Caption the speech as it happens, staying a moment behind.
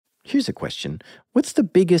Here's a question. What's the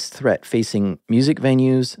biggest threat facing music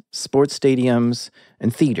venues, sports stadiums,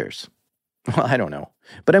 and theaters? Well, I don't know.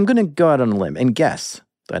 But I'm going to go out on a limb and guess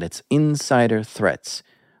that it's insider threats.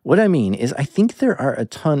 What I mean is I think there are a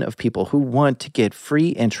ton of people who want to get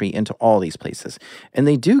free entry into all these places. And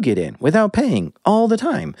they do get in without paying all the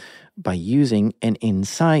time by using an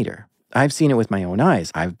insider. I've seen it with my own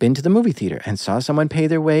eyes. I've been to the movie theater and saw someone pay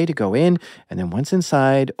their way to go in, and then once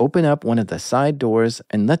inside, open up one of the side doors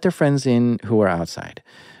and let their friends in who are outside.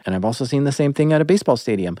 And I've also seen the same thing at a baseball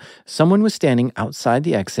stadium. Someone was standing outside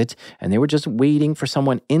the exit, and they were just waiting for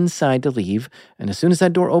someone inside to leave. And as soon as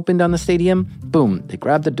that door opened on the stadium, boom, they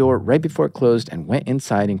grabbed the door right before it closed and went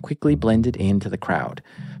inside and quickly blended into the crowd.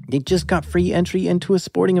 They just got free entry into a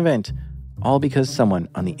sporting event, all because someone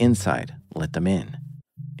on the inside let them in.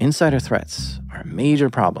 Insider threats are a major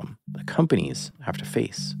problem that companies have to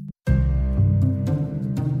face.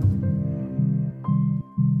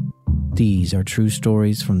 These are true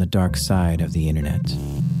stories from the dark side of the internet.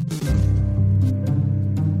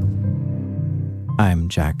 I'm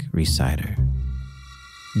Jack Rhysider.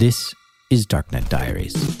 This is Darknet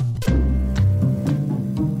Diaries.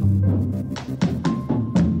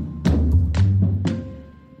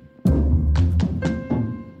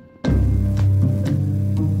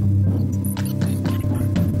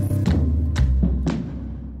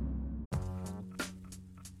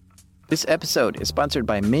 This episode is sponsored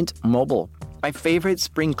by Mint Mobile. My favorite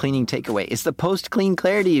spring cleaning takeaway is the post-clean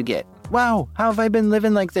clarity you get. Wow, how have I been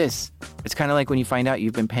living like this? It's kind of like when you find out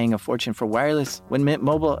you've been paying a fortune for wireless when Mint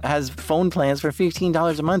Mobile has phone plans for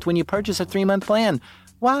 $15 a month when you purchase a 3-month plan.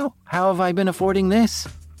 Wow, how have I been affording this?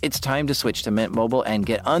 It's time to switch to Mint Mobile and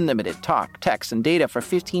get unlimited talk, text, and data for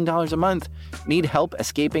 $15 a month. Need help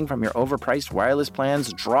escaping from your overpriced wireless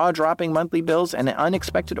plans, jaw-dropping monthly bills, and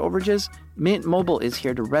unexpected overages? Mint Mobile is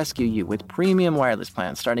here to rescue you with premium wireless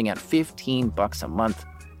plans starting at $15 a month.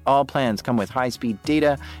 All plans come with high-speed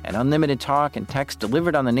data and unlimited talk and text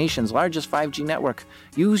delivered on the nation's largest 5G network.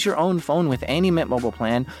 Use your own phone with any Mint Mobile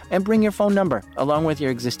plan and bring your phone number along with your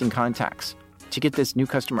existing contacts. To get this new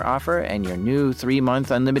customer offer and your new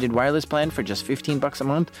 3-month unlimited wireless plan for just $15 a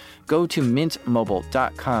month, go to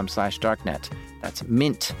mintmobile.com/darknet. That's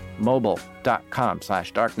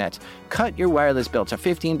mintmobile.com/darknet. Cut your wireless bill to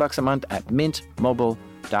 $15 a month at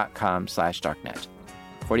mintmobile.com/darknet.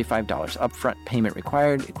 $45 upfront payment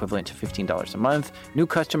required, equivalent to $15 a month. New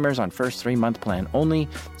customers on first 3-month plan only.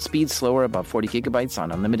 Speed slower above 40 gigabytes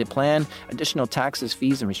on unlimited plan. Additional taxes,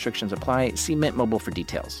 fees, and restrictions apply. See Mint Mobile for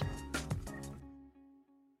details.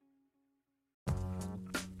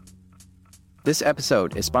 This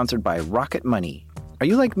episode is sponsored by Rocket Money. Are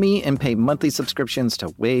you like me and pay monthly subscriptions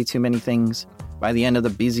to way too many things? By the end of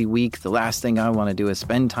the busy week, the last thing I want to do is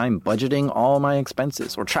spend time budgeting all my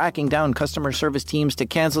expenses or tracking down customer service teams to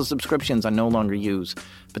cancel subscriptions I no longer use.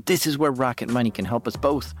 But this is where Rocket Money can help us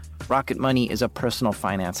both. Rocket Money is a personal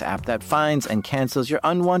finance app that finds and cancels your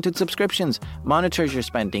unwanted subscriptions, monitors your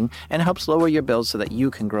spending, and helps lower your bills so that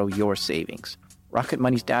you can grow your savings. Rocket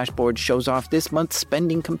Money's dashboard shows off this month's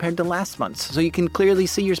spending compared to last month's, so you can clearly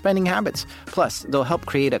see your spending habits. Plus, they'll help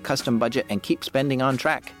create a custom budget and keep spending on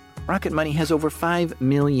track. Rocket Money has over 5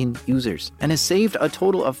 million users and has saved a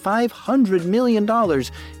total of $500 million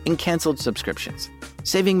in canceled subscriptions,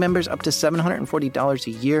 saving members up to $740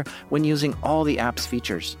 a year when using all the app's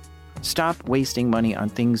features. Stop wasting money on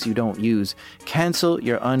things you don't use. Cancel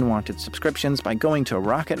your unwanted subscriptions by going to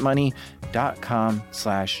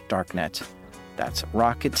rocketmoney.com/darknet. That's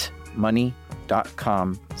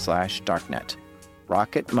rocketmoney.com/darknet.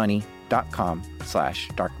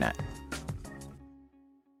 rocketmoney.com/darknet.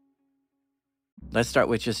 Let's start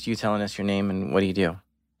with just you telling us your name and what do you do?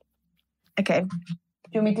 Okay. Do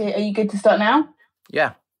you want me to, are you good to start now?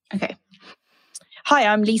 Yeah. Okay. Hi,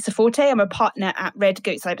 I'm Lisa Forte. I'm a partner at Red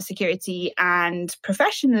Goat Cybersecurity, and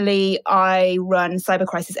professionally, I run cyber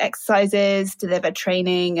crisis exercises, deliver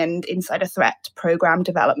training and insider threat program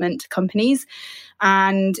development to companies.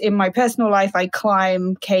 And in my personal life, I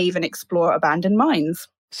climb, cave, and explore abandoned mines.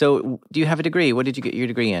 So do you have a degree? What did you get your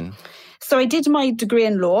degree in? So I did my degree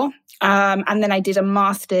in law, and then I did a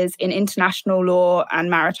master's in international law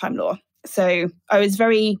and maritime law. So I was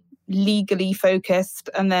very legally focused,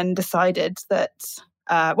 and then decided that,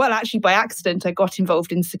 actually by accident, I got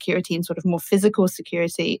involved in security and sort of more physical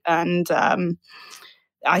security. And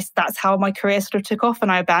that's how my career sort of took off, and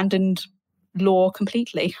I abandoned law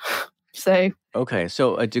completely. Okay,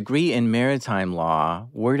 so a degree in maritime law,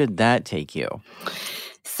 where did that take you?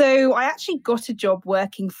 So I actually got a job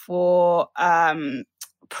working for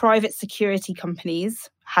private security companies,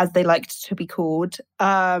 as they liked to be called,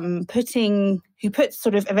 who put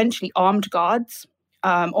sort of eventually armed guards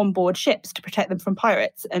on board ships to protect them from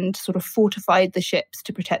pirates and sort of fortified the ships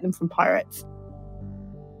to protect them from pirates.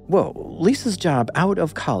 Whoa, Lisa's job out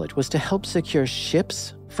of college was to help secure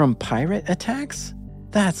ships from pirate attacks?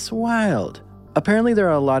 That's wild. Apparently there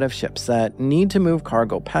are a lot of ships that need to move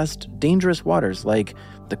cargo past dangerous waters like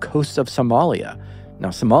the coast of Somalia. Now,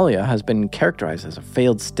 Somalia has been characterized as a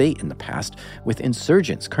failed state in the past, with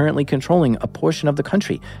insurgents currently controlling a portion of the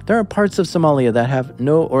country. There are parts of Somalia that have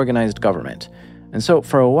no organized government. And so,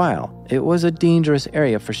 for a while, it was a dangerous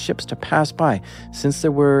area for ships to pass by, since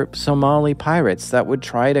there were Somali pirates that would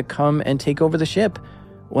try to come and take over the ship.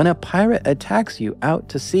 When a pirate attacks you out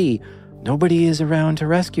to sea, nobody is around to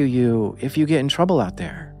rescue you if you get in trouble out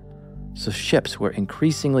there. So ships were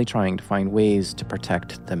increasingly trying to find ways to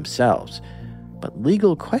protect themselves. But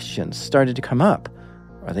legal questions started to come up.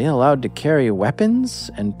 Are they allowed to carry weapons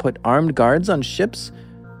and put armed guards on ships?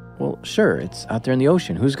 Well, sure, it's out there in the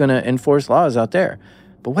ocean. Who's going to enforce laws out there?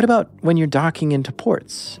 But what about when you're docking into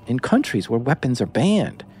ports, in countries where weapons are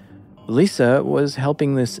banned? Lisa was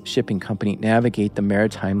helping this shipping company navigate the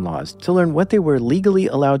maritime laws to learn what they were legally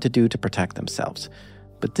allowed to do to protect themselves.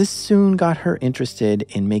 But this soon got her interested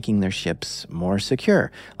in making their ships more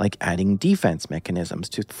secure, like adding defense mechanisms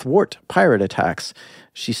to thwart pirate attacks.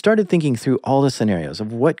 She started thinking through all the scenarios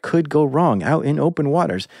of what could go wrong out in open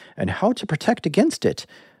waters and how to protect against it.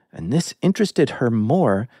 And this interested her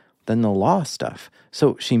more than the law stuff.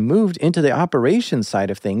 So she moved into the operations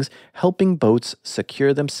side of things, helping boats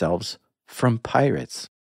secure themselves from pirates.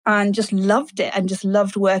 And just loved it and just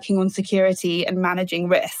loved working on security and managing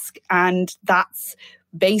risk. And that's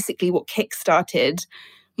basically what kickstarted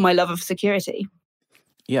my love of security.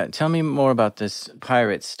 Yeah, tell me more about this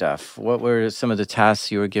pirate stuff. What were some of the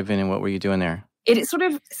tasks you were given and what were you doing there? It sort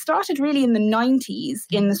of started really in the 90s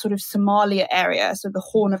in the sort of Somalia area, so the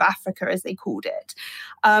Horn of Africa, as they called it.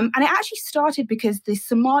 And it actually started because the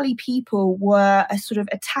Somali people were sort of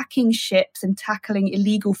attacking ships and tackling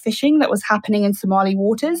illegal fishing that was happening in Somali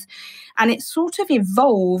waters. And it sort of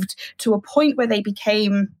evolved to a point where they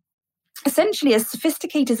became essentially as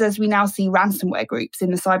sophisticated as we now see ransomware groups in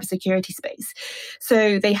the cybersecurity space.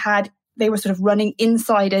 So they were sort of running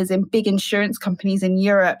insiders in big insurance companies in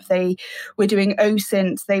Europe. They were doing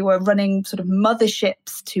OSINT. They were running sort of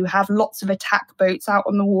motherships to have lots of attack boats out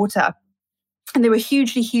on the water. And they were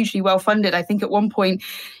hugely, hugely well funded. I think at one point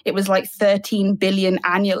it was like 13 billion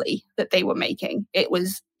annually that they were making. It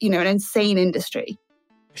was, an insane industry.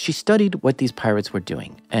 She studied what these pirates were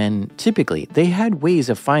doing, and typically they had ways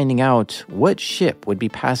of finding out what ship would be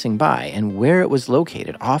passing by and where it was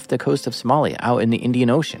located off the coast of Somalia out in the Indian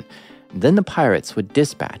Ocean. Then the pirates would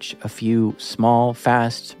dispatch a few small,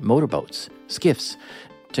 fast motorboats, skiffs,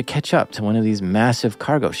 to catch up to one of these massive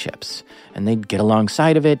cargo ships. And they'd get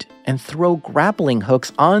alongside of it and throw grappling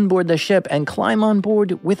hooks on board the ship and climb on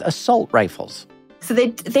board with assault rifles. So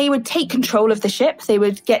they would take control of the ship. They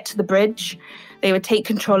would get to the bridge. They would take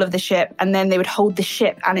control of the ship, and then they would hold the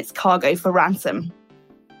ship and its cargo for ransom.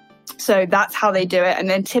 So that's how they do it. And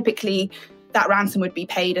then typically that ransom would be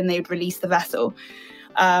paid and they would release the vessel.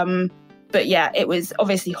 But yeah, it was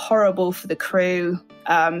obviously horrible for the crew.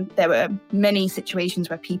 There were many situations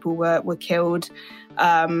where people were killed.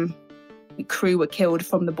 Crew were killed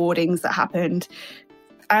from the boardings that happened.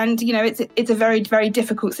 And, it's a very, very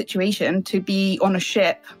difficult situation to be on a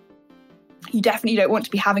ship. You definitely don't want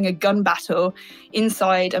to be having a gun battle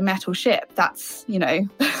inside a metal ship. That's,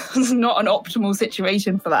 that's not an optimal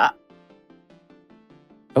situation for that.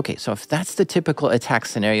 Okay, so if that's the typical attack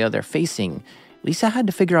scenario they're facing, Lisa had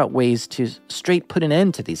to figure out ways to straight put an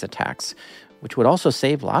end to these attacks, which would also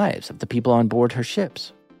save lives of the people on board her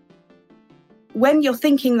ships. When you're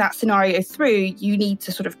thinking that scenario through, you need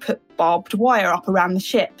to sort of put barbed wire up around the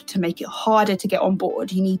ship to make it harder to get on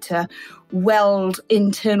board. You need to weld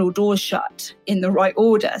internal doors shut in the right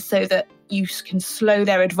order so that you can slow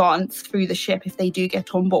their advance through the ship if they do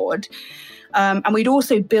get on board. And we'd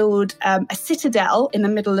also build a citadel in the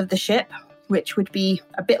middle of the ship, which would be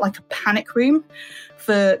a bit like a panic room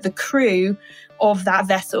for the crew of that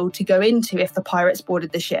vessel to go into if the pirates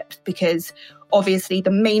boarded the ship, because obviously the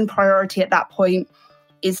main priority at that point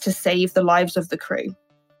is to save the lives of the crew.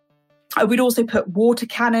 We'd also put water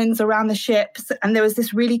cannons around the ships, and there was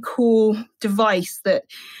this really cool device that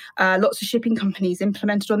lots of shipping companies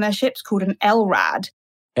implemented on their ships called an LRAD.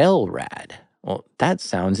 LRAD? Well, that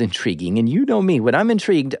sounds intriguing, and you know me, when I'm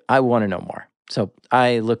intrigued, I want to know more. So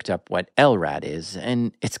I looked up what LRAD is,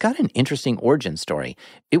 and it's got an interesting origin story.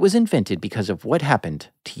 It was invented because of what happened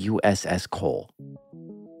to USS Cole.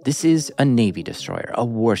 This is a Navy destroyer, a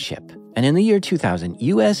warship. And in the year 2000,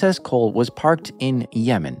 USS Cole was parked in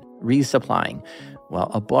Yemen, resupplying, Well,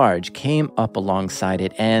 a barge came up alongside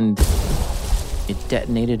it and it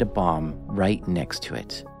detonated a bomb right next to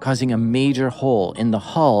it, causing a major hole in the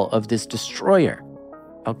hull of this destroyer.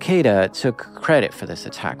 Al-Qaeda took credit for this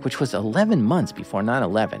attack, which was 11 months before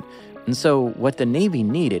 9/11. And so what the Navy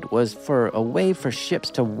needed was for a way for ships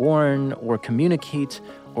to warn or communicate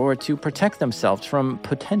or to protect themselves from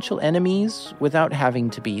potential enemies without having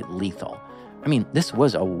to be lethal. I mean, this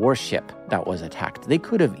was a warship that was attacked. They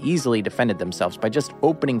could have easily defended themselves by just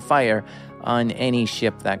opening fire on any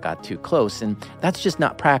ship that got too close, and that's just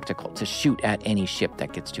not practical to shoot at any ship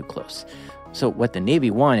that gets too close. So what the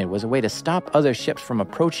Navy wanted was a way to stop other ships from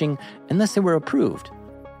approaching unless they were approved.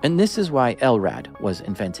 And this is why LRAD was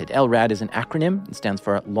invented. LRAD is an acronym. It stands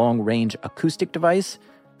for Long Range Acoustic Device.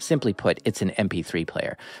 Simply put, it's an MP3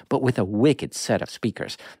 player, but with a wicked set of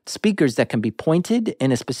speakers. Speakers that can be pointed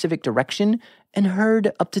in a specific direction and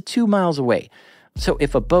heard up to 2 miles away. So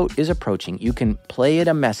if a boat is approaching, you can play it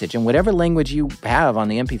a message in whatever language you have on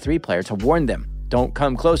the MP3 player to warn them, don't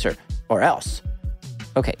come closer, or else.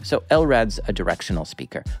 Okay, so LRAD's a directional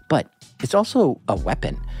speaker, but it's also a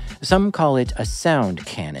weapon. Some call it a sound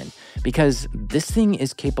cannon because this thing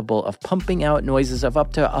is capable of pumping out noises of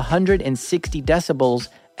up to 160 decibels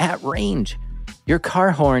at range. Your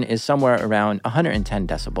car horn is somewhere around 110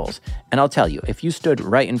 decibels. And I'll tell you, if you stood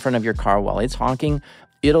right in front of your car while it's honking,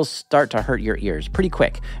 it'll start to hurt your ears pretty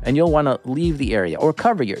quick, and you'll want to leave the area or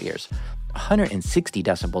cover your ears. 160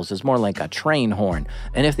 decibels is more like a train horn.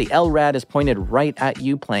 And if the LRAD is pointed right at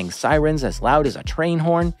you playing sirens as loud as a train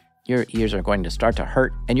horn, your ears are going to start to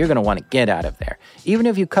hurt and you're going to want to get out of there. Even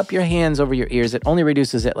if you cup your hands over your ears, it only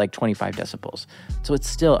reduces it like 25 decibels. So it's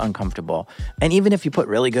still uncomfortable. And even if you put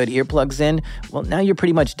really good earplugs in, well, now you're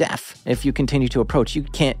pretty much deaf. If you continue to approach, you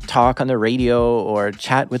can't talk on the radio or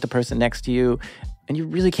chat with the person next to you, and you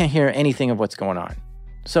really can't hear anything of what's going on.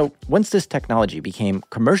 So once this technology became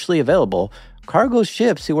commercially available, cargo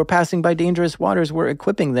ships who were passing by dangerous waters were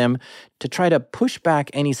equipping them to try to push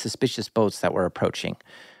back any suspicious boats that were approaching.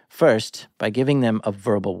 First, by giving them a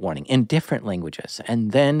verbal warning in different languages,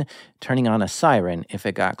 and then turning on a siren if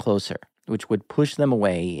it got closer, which would push them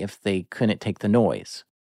away if they couldn't take the noise.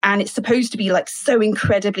 And it's supposed to be like so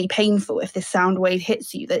incredibly painful if this sound wave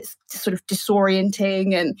hits you that it's sort of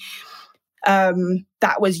disorienting, and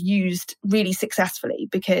that was used really successfully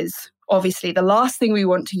because obviously the last thing we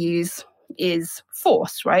want to use is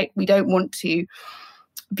force, right? We don't want to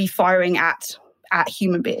be firing at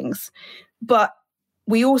human beings. But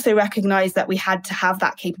we also recognized that we had to have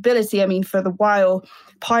that capability. I mean, for the while,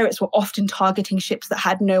 pirates were often targeting ships that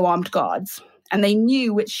had no armed guards, and they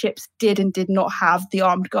knew which ships did and did not have the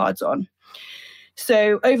armed guards on.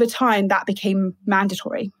 So over time, that became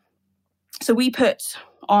mandatory. So we put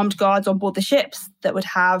armed guards on board the ships that would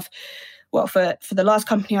have, well, for the last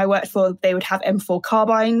company I worked for, they would have M4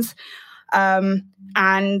 carbines,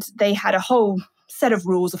 and they had a whole set of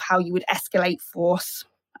rules of how you would escalate force,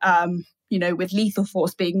 with lethal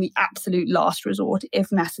force being the absolute last resort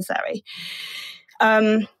if necessary.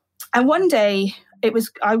 And one day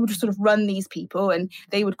I would sort of run these people and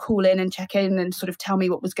they would call in and check in and sort of tell me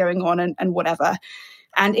what was going on and whatever.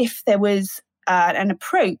 And if there was an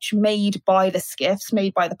approach made by the skiffs,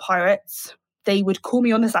 made by the pirates, they would call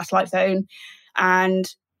me on the satellite phone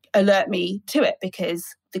and alert me to it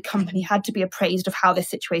because the company had to be appraised of how this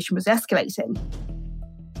situation was escalating.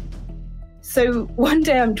 So one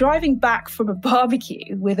day I'm driving back from a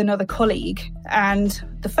barbecue with another colleague and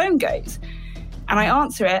the phone goes and I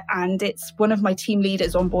answer it and it's one of my team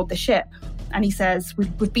leaders on board the ship. And he says,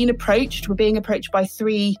 we've been approached. We're being approached by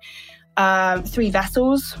three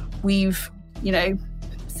vessels. We've,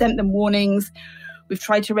 sent them warnings. We've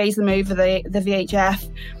tried to raise them over the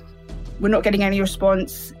VHF. We're not getting any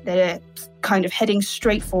response. They're kind of heading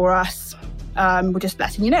straight for us. We're just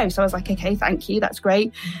letting you know. So I was like, okay, thank you. That's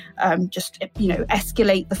great. Just,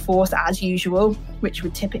 escalate the force as usual, which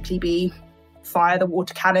would typically be fire the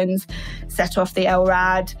water cannons, set off the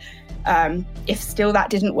LRAD. If still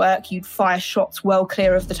that didn't work, you'd fire shots well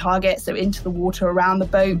clear of the target, so into the water around the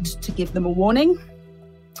boat to give them a warning.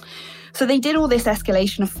 So they did all this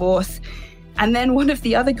escalation of force. And then one of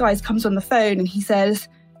the other guys comes on the phone and he says,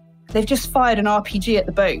 they've just fired an RPG at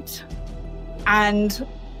the boat. And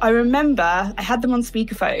I remember I had them on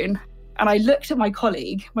speakerphone and I looked at my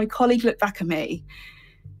colleague looked back at me,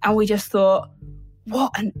 and we just thought,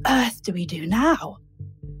 what on earth do we do now?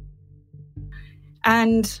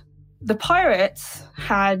 And the pirates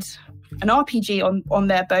had an RPG on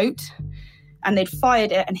their boat and they'd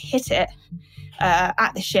fired it and hit it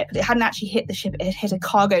at the ship. It hadn't actually hit the ship, it had hit a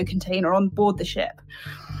cargo container on board the ship.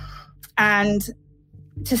 And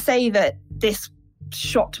to say that this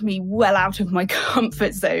shot me well out of my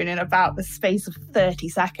comfort zone in about the space of 30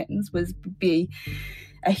 seconds would be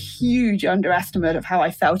a huge underestimate of how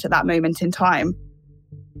I felt at that moment in time.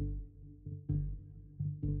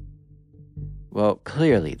 Well,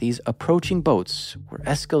 clearly, these approaching boats were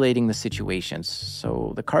escalating the situation,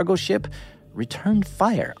 so the cargo ship returned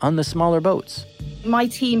fire on the smaller boats. My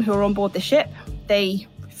team who are on board the ship, they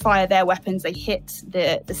fire their weapons, they hit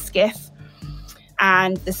the skiff,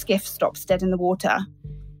 and the skiff stops dead in the water.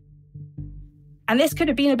 And this could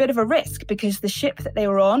have been a bit of a risk because the ship that they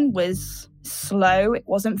were on was slow, it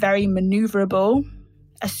wasn't very maneuverable.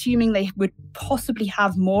 Assuming they would possibly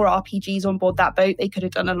have more RPGs on board that boat, they could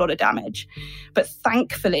have done a lot of damage. But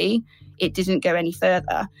thankfully, it didn't go any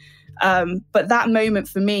further. But that moment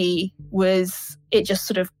for me it just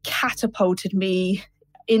sort of catapulted me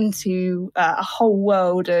into a whole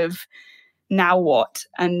world of now what?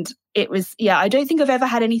 And it was, I don't think I've ever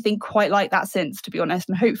had anything quite like that since, to be honest,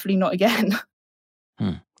 and hopefully not again.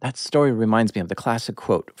 That story reminds me of the classic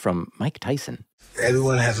quote from Mike Tyson.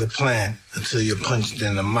 Everyone has a plan until you're punched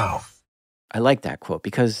in the mouth. I like that quote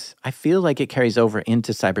because I feel like it carries over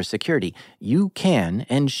into cybersecurity. You can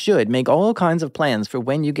and should make all kinds of plans for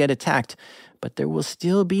when you get attacked, but there will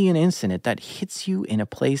still be an incident that hits you in a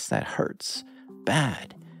place that hurts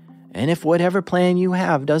bad. And if whatever plan you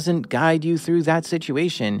have doesn't guide you through that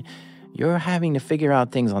situation, you're having to figure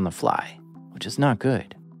out things on the fly, which is not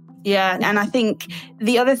good. Yeah, and I think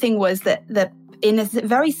the other thing was that in a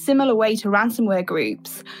very similar way to ransomware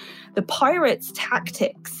groups, the pirates'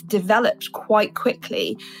 tactics developed quite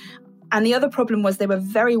quickly. And the other problem was they were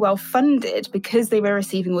very well funded because they were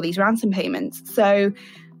receiving all these ransom payments. So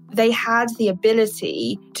they had the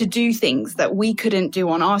ability to do things that we couldn't do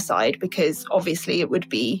on our side because obviously it would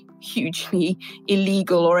be hugely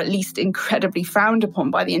illegal or at least incredibly frowned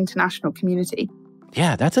upon by the international community.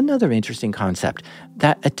 Yeah, that's another interesting concept,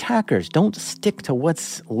 that attackers don't stick to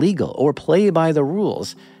what's legal or play by the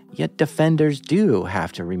rules, yet defenders do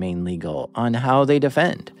have to remain legal on how they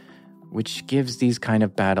defend, which gives these kind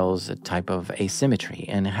of battles a type of asymmetry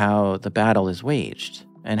in how the battle is waged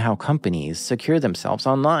and how companies secure themselves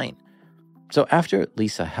online. So after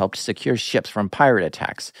Lisa helped secure ships from pirate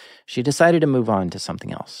attacks, she decided to move on to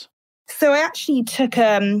something else. So I actually took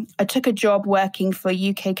a job working for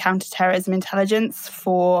UK counterterrorism intelligence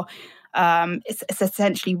for it's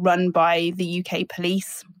essentially run by the UK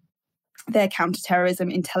police, their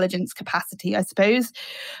counterterrorism intelligence capacity, I suppose,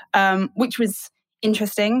 which was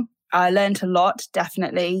interesting. I learned a lot,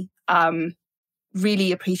 definitely.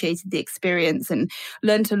 Really appreciated the experience and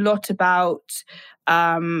learned a lot about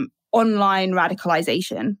online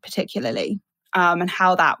radicalization, particularly. And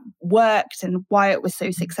how that worked and why it was so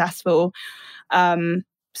successful.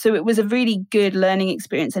 So it was a really good learning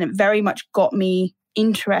experience, and it very much got me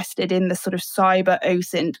interested in the sort of cyber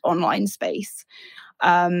OSINT online space.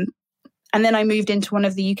 And then I moved into one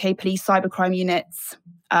of the UK police cybercrime units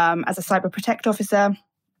as a cyber protect officer,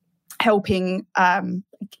 helping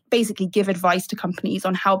basically give advice to companies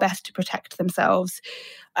on how best to protect themselves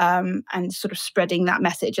and sort of spreading that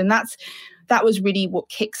message. And that was really what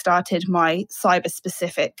kickstarted my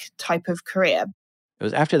cyber-specific type of career. It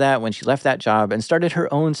was after that when she left that job and started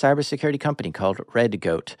her own cybersecurity company called Red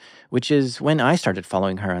Goat, which is when I started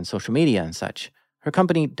following her on social media and such. Her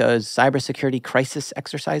company does cybersecurity crisis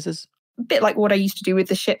exercises. A bit like what I used to do with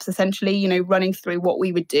the ships, essentially, running through what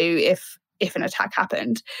we would do if an attack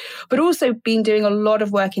happened, but also been doing a lot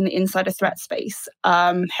of work in the insider threat space,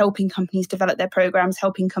 helping companies develop their programs,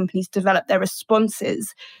 helping companies develop their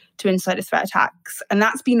responses to insider threat attacks. And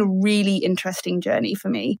that's been a really interesting journey for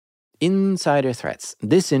me. Insider threats.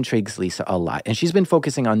 This intrigues Lisa a lot, and she's been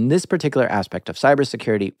focusing on this particular aspect of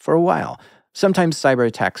cybersecurity for a while. Sometimes cyber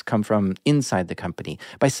attacks come from inside the company,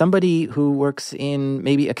 by somebody who works in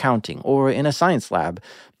maybe accounting or in a science lab.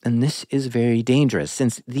 And this is very dangerous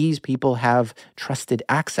since these people have trusted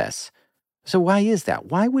access. So why is that?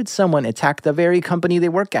 Why would someone attack the very company they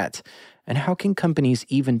work at? And how can companies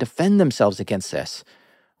even defend themselves against this?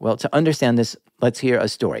 Well, to understand this, let's hear a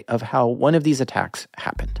story of how one of these attacks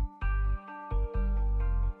happened.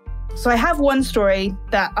 So I have one story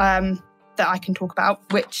that I can talk about,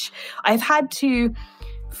 which I've had to,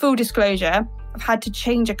 full disclosure, I've had to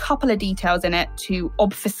change a couple of details in it to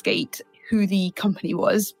obfuscate who the company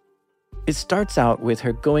was. It starts out with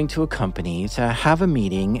her going to a company to have a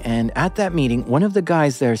meeting, and at that meeting, one of the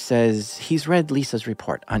guys there says he's read Lisa's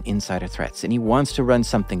report on insider threats, and he wants to run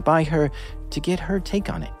something by her to get her take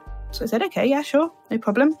on it. So I said, okay, yeah, sure, no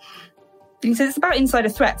problem. He said, it's about insider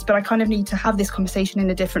threats, but I kind of need to have this conversation in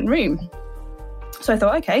a different room. So I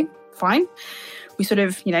thought, okay, fine. We sort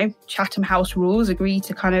of, Chatham House rules, agree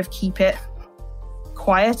to kind of keep it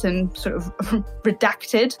quiet and sort of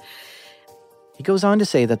redacted. He goes on to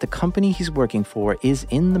say that the company he's working for is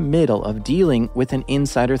in the middle of dealing with an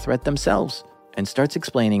insider threat themselves, and starts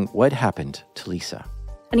explaining what happened to Lisa.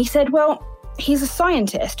 And he said, well, he's a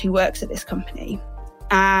scientist who works at this company.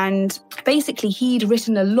 And basically, he'd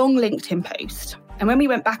written a long LinkedIn post. And when we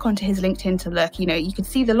went back onto his LinkedIn to look, you could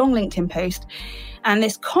see the long LinkedIn post and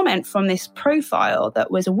this comment from this profile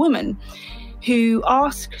that was a woman who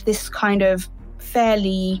asked this kind of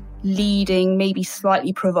fairly leading, maybe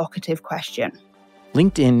slightly provocative question.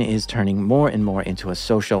 LinkedIn is turning more and more into a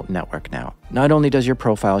social network now. Not only does your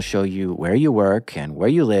profile show you where you work and where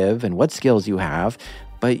you live and what skills you have,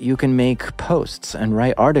 but you can make posts and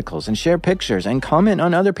write articles and share pictures and comment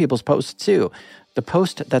on other people's posts too. The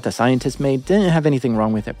post that the scientist made didn't have anything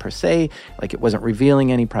wrong with it per se, like it wasn't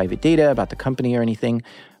revealing any private data about the company or anything,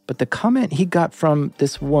 but the comment he got from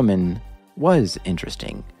this woman was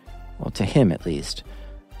interesting. Well, to him at least.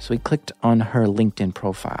 So he clicked on her LinkedIn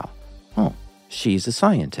profile. Oh, she's a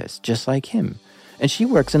scientist, just like him. And she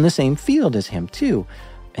works in the same field as him, too.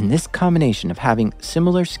 And this combination of having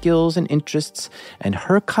similar skills and interests and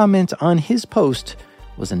her comment on his post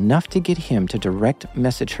was enough to get him to direct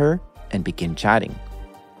message her and begin chatting.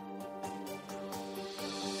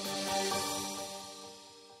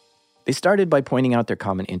 They started by pointing out their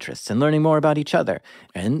common interests and learning more about each other,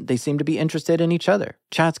 and they seemed to be interested in each other.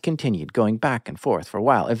 Chats continued, going back and forth for a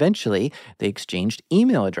while. Eventually, they exchanged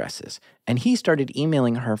email addresses, and he started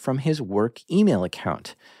emailing her from his work email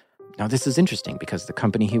account. Now, this is interesting because the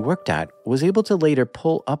company he worked at was able to later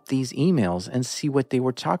pull up these emails and see what they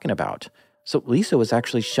were talking about. So Lisa was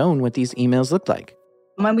actually shown what these emails looked like.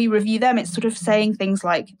 When we review them, it's sort of saying things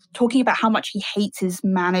like talking about how much he hates his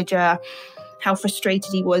manager, how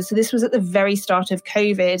frustrated he was. So this was at the very start of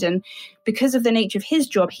COVID. And because of the nature of his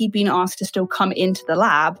job, he'd been asked to still come into the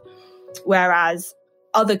lab, whereas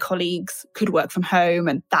other colleagues could work from home.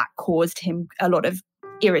 And that caused him a lot of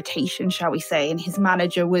irritation, shall we say. And his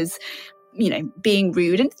manager was, being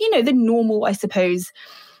rude. And, the normal, I suppose,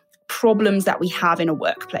 problems that we have in a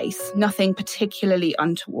workplace. Nothing particularly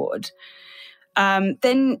untoward.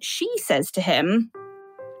 Then she says to him,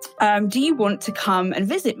 do you want to come and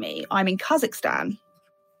visit me? I'm in Kazakhstan.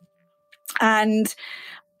 And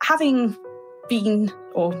having been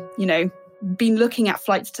looking at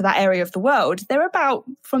flights to that area of the world, they're about,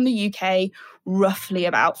 from the UK, roughly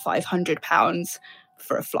about £500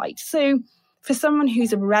 for a flight. So for someone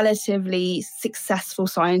who's a relatively successful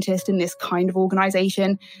scientist in this kind of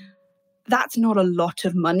organization, that's not a lot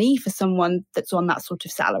of money for someone that's on that sort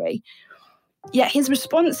of salary. Yet his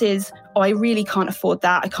response is, I really can't afford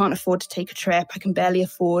that. I can't afford to take a trip. I can barely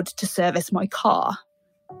afford to service my car,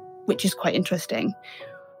 which is quite interesting.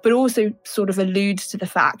 But also sort of alludes to the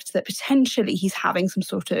fact that potentially he's having some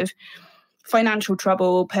sort of financial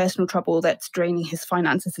trouble, personal trouble that's draining his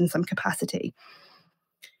finances in some capacity.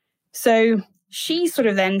 So she sort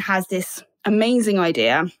of then has this amazing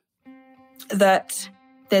idea that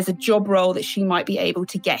there's a job role that she might be able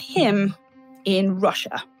to get him in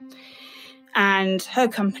Russia. And her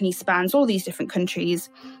company spans all these different countries,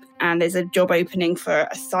 and there's a job opening for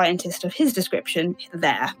a scientist of his description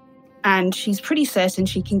there. And she's pretty certain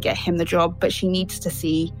she can get him the job, but she needs to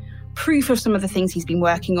see proof of some of the things he's been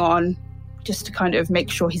working on, just to kind of make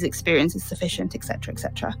sure his experience is sufficient, etc.,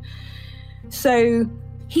 etc. So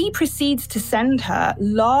he proceeds to send her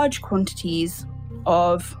large quantities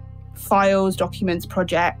of files, documents,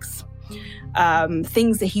 projects,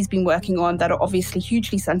 things that he's been working on that are obviously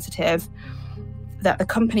hugely sensitive, that the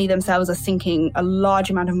company themselves are sinking a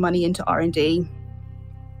large amount of money into R&D.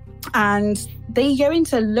 And they go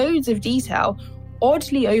into loads of detail,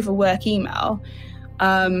 oddly over work email,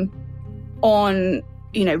 on,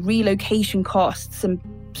 relocation costs and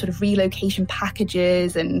sort of relocation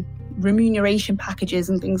packages and remuneration packages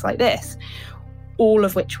and things like this, all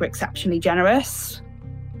of which were exceptionally generous.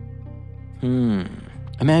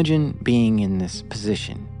 Imagine being in this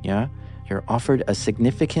position, yeah? You're offered a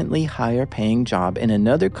significantly higher paying job in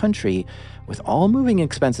another country with all moving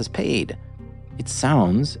expenses paid. It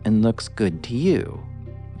sounds and looks good to you.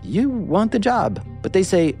 You want the job, but they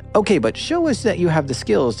say, okay, but show us that you have the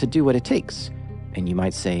skills to do what it takes. And you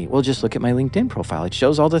might say, well, just look at my LinkedIn profile. It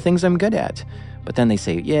shows all the things I'm good at. But then they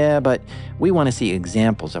say, yeah, but we want to see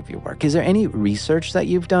examples of your work. Is there any research that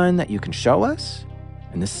you've done that you can show us?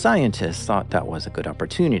 And the scientist thought that was a good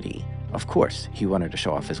opportunity. Of course, he wanted to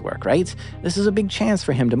show off his work, right? This is a big chance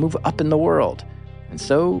for him to move up in the world. And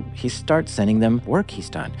so he starts sending them work he's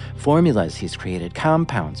done, formulas he's created,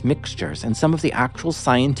 compounds, mixtures, and some of the actual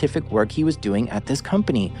scientific work he was doing at this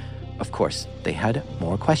company. Of course, they had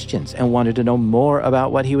more questions and wanted to know more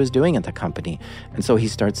about what he was doing at the company. And so he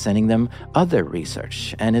starts sending them other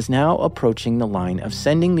research and is now approaching the line of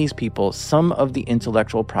sending these people some of the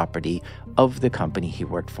intellectual property of the company he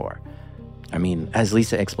worked for. I mean, as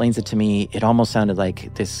Lisa explains it to me, it almost sounded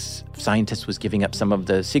like this scientist was giving up some of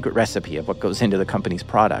the secret recipe of what goes into the company's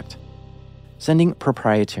product. Sending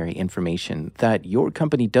proprietary information that your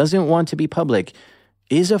company doesn't want to be public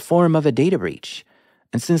is a form of a data breach.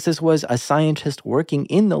 And since this was a scientist working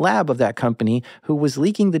in the lab of that company who was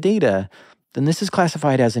leaking the data, then this is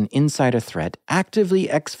classified as an insider threat, actively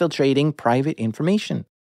exfiltrating private information.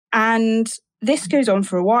 And this goes on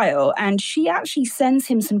for a while, and she actually sends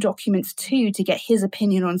him some documents too to get his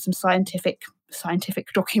opinion on some scientific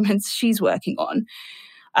documents she's working on,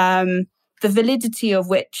 the validity of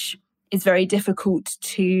which is very difficult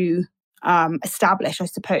to establish, I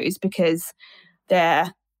suppose, because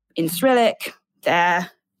they're in Cyrillic. They're,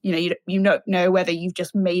 you don't know whether you've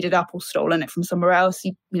just made it up or stolen it from somewhere else.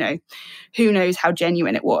 Who knows how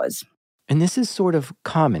genuine it was. And this is sort of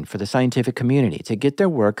common for the scientific community to get their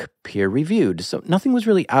work peer-reviewed. So nothing was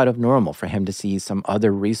really out of normal for him to see some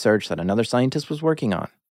other research that another scientist was working on.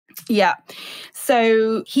 Yeah.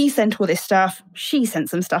 So he sent all this stuff. She sent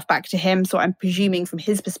some stuff back to him. So I'm presuming from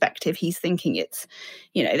his perspective, he's thinking it's,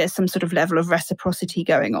 there's some sort of level of reciprocity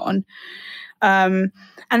going on. And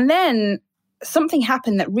then something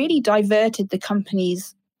happened that really diverted the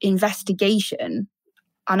company's investigation.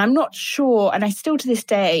 And I'm not sure, and I still to this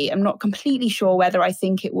day, I'm not completely sure whether I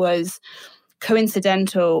think it was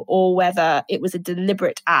coincidental or whether it was a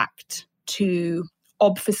deliberate act to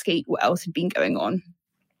obfuscate what else had been going on.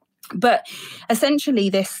 But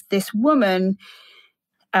essentially, this woman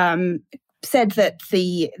said that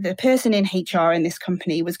the person in HR in this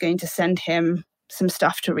company was going to send him some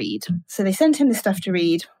stuff to read. So they sent him the stuff to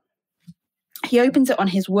read. He opens it on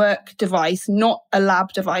his work device, not a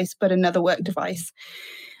lab device, but another work device.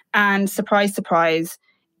 And surprise, surprise,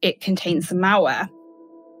 it contains some malware.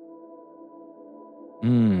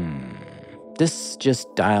 This just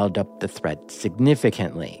dialed up the threat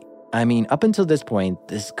significantly. I mean, up until this point,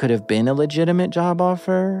 this could have been a legitimate job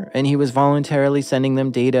offer, and he was voluntarily sending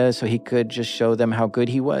them data so he could just show them how good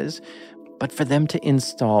he was. But for them to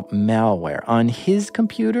install malware on his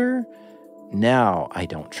computer, now I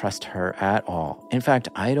don't trust her at all. In fact,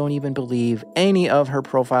 I don't even believe any of her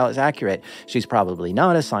profile is accurate. She's probably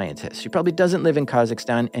not a scientist. She probably doesn't live in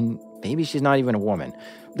Kazakhstan, and maybe she's not even a woman.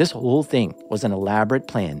 This whole thing was an elaborate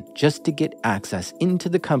plan just to get access into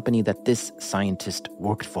the company that this scientist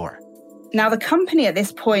worked for. Now, the company at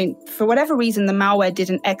this point, for whatever reason, the malware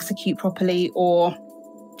didn't execute properly or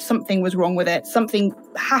something was wrong with it. Something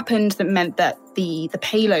happened that meant that the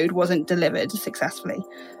payload wasn't delivered successfully,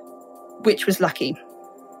 which was lucky.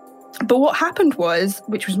 But what happened was,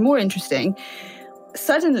 which was more interesting,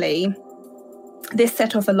 suddenly this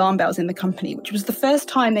set off alarm bells in the company, which was the first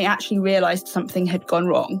time they actually realized something had gone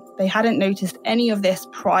wrong. They hadn't noticed any of this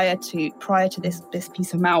prior to this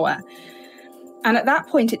piece of malware. And at that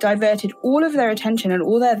point, it diverted all of their attention and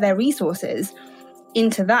all their resources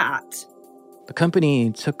into that. The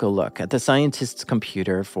company took a look at the scientist's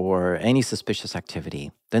computer for any suspicious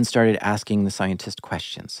activity, then started asking the scientist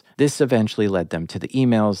questions. This eventually led them to the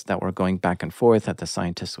emails that were going back and forth that the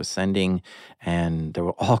scientist was sending, and there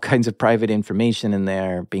were all kinds of private information in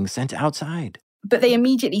there being sent outside. But they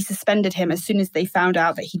immediately suspended him as soon as they found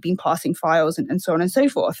out that he'd been passing files and so on and so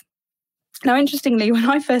forth. Now, interestingly, when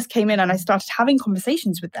I first came in and I started having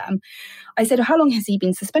conversations with them, I said, how long has he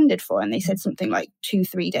been suspended for? And they said something like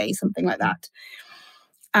 2-3 days, something like that.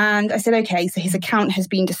 And I said, okay, so his account has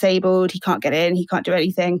been disabled. He can't get in. He can't do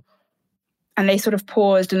anything. And they sort of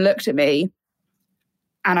paused and looked at me.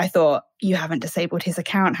 And I thought, you haven't disabled his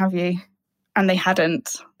account, have you? And they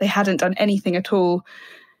hadn't done anything at all.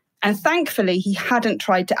 And thankfully, he hadn't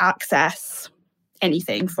tried to access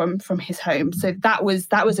anything from his home. So that was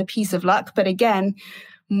a piece of luck. But again,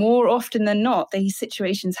 more often than not, these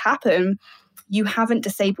situations happen. You haven't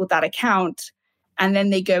disabled that account, and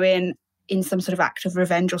then they go in some sort of act of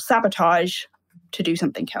revenge or sabotage to do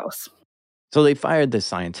something else. So they fired this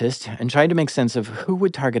scientist and tried to make sense of who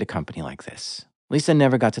would target a company like this. Lisa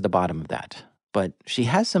never got to the bottom of that, but she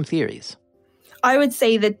has some theories. I would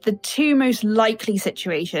say that the two most likely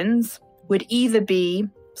situations would either be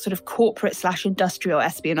sort of corporate/industrial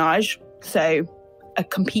espionage. So a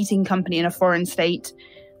competing company in a foreign state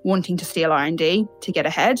wanting to steal R&D to get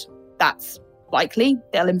ahead. That's likely.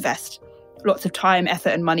 They'll invest lots of time,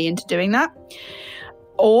 effort, and money into doing that.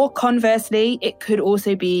 Or conversely, it could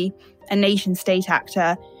also be a nation state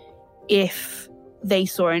actor if they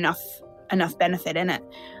saw enough benefit in it.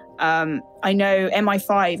 I know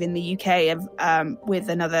MI5 in the UK with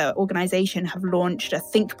another organisation have launched a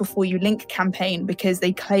Think Before You Link campaign because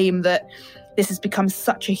they claim that this has become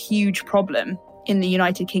such a huge problem in the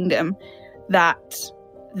United Kingdom that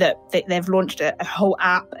they've launched a whole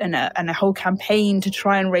app and a whole campaign to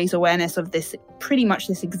try and raise awareness of this, pretty much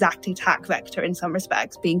this exact attack vector in some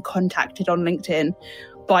respects, being contacted on LinkedIn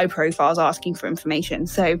by profiles asking for information.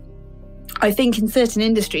 So I think in certain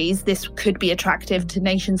industries, this could be attractive to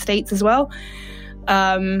nation states as well.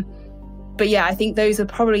 But yeah, I think those are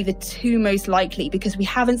probably the two most likely because we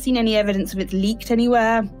haven't seen any evidence of it leaked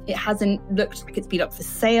anywhere. It hasn't looked like it's been up for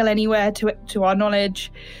sale anywhere to our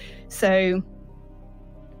knowledge. So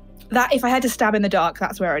that, if I had to stab in the dark,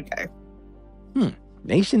 that's where I'd go.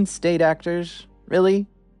 Nation state actors? Really?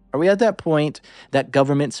 Are we at that point that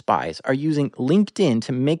government spies are using LinkedIn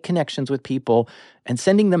to make connections with people and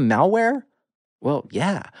sending them malware? Well,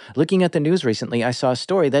 yeah. Looking at the news recently, I saw a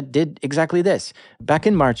story that did exactly this. Back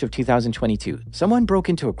in March of 2022, someone broke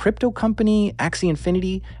into a crypto company, Axie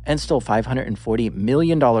Infinity, and stole $540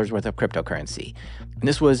 million worth of cryptocurrency. And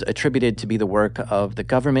this was attributed to be the work of the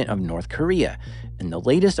government of North Korea. And the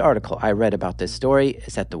latest article I read about this story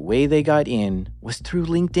is that the way they got in was through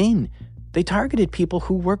LinkedIn. They targeted people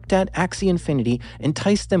who worked at Axie Infinity,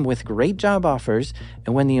 enticed them with great job offers,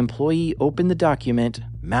 and when the employee opened the document,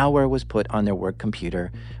 malware was put on their work computer,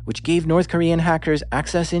 which gave North Korean hackers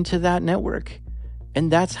access into that network. And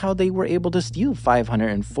that's how they were able to steal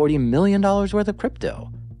 $540 million worth of crypto.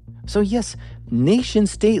 So yes,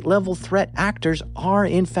 nation-state level threat actors are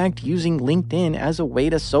in fact using LinkedIn as a way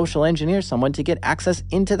to social engineer someone to get access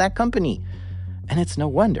into that company. And it's no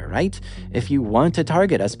wonder, right? If you want to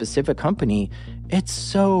target a specific company, it's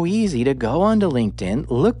so easy to go onto LinkedIn,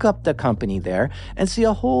 look up the company there, and see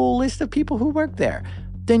a whole list of people who work there.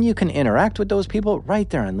 Then you can interact with those people right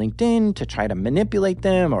there on LinkedIn to try to manipulate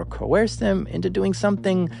them or coerce them into doing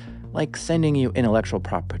something like sending you intellectual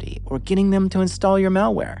property or getting them to install your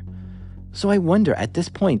malware. So I wonder, at this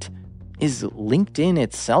point, is LinkedIn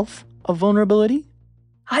itself a vulnerability?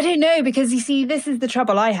 I don't know, because you see, this is the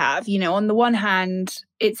trouble I have. You know, on the one hand,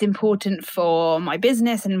 it's important for my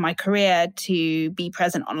business and my career to be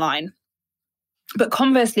present online. But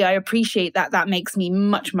conversely, I appreciate that that makes me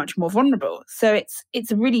much, much more vulnerable. So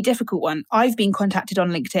it's a really difficult one. I've been contacted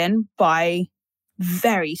on LinkedIn by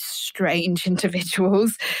very strange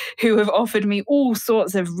individuals who have offered me all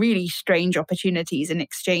sorts of really strange opportunities in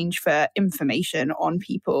exchange for information on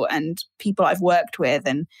people and people I've worked with.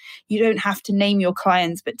 And you don't have to name your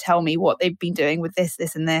clients, but tell me what they've been doing with this,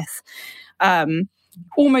 this, and this.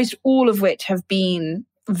 Almost all of which have been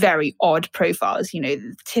very odd profiles, you know,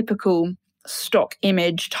 the typical stock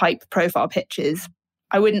image type profile pictures.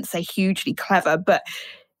 I wouldn't say hugely clever, but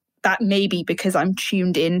that may be because I'm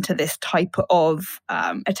tuned into this type of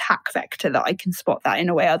attack vector that I can spot that in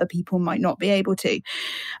a way other people might not be able to.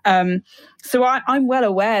 So I'm well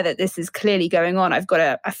aware that this is clearly going on. I've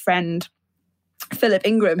got a friend, Philip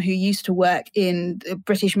Ingram, who used to work in the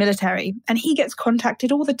British military, and he gets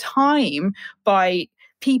contacted all the time by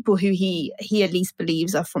people who he at least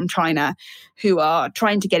believes are from China, who are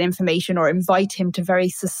trying to get information or invite him to very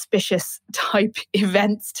suspicious type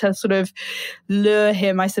events to sort of lure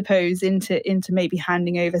him, I suppose, into maybe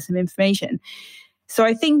handing over some information. So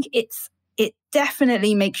I think it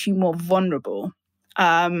definitely makes you more vulnerable.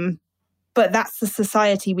 But that's the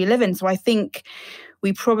society we live in. So I think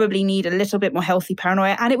we probably need a little bit more healthy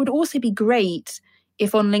paranoia. And it would also be great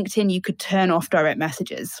if on LinkedIn you could turn off direct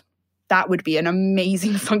messages. That would be an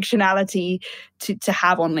amazing functionality to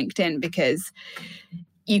have on LinkedIn, because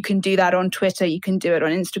you can do that on Twitter, you can do it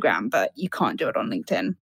on Instagram, but you can't do it on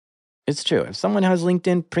LinkedIn. It's true. If someone has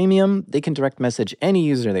LinkedIn Premium, they can direct message any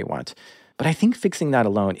user they want. But I think fixing that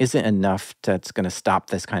alone isn't enough that's going to stop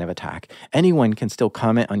this kind of attack. Anyone can still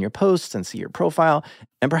comment on your posts and see your profile,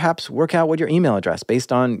 and perhaps work out what your email address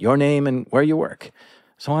based on your name and where you work.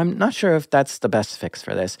 So I'm not sure if that's the best fix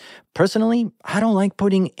for this. Personally, I don't like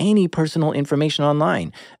putting any personal information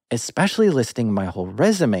online, especially listing my whole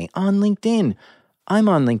resume on LinkedIn. I'm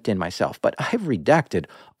on LinkedIn myself, but I've redacted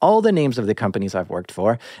all the names of the companies I've worked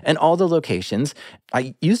for and all the locations.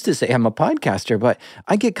 I used to say I'm a podcaster, but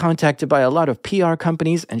I get contacted by a lot of PR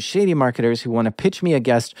companies and shady marketers who want to pitch me a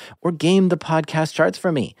guest or game the podcast charts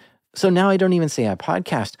for me. So now I don't even say I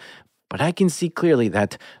podcast. But I can see clearly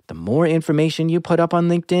that the more information you put up on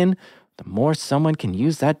LinkedIn, the more someone can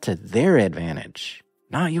use that to their advantage,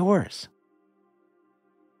 not yours.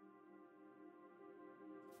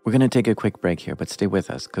 We're going to take a quick break here, but stay with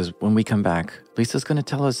us, because when we come back, Lisa's going to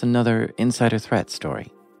tell us another insider threat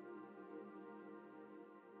story.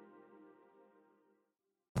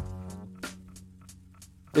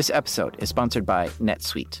 This episode is sponsored by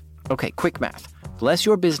NetSuite. Okay, quick math. The less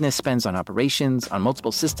your business spends on operations, on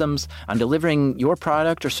multiple systems, on delivering your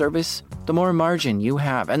product or service, the more margin you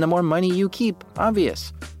have and the more money you keep.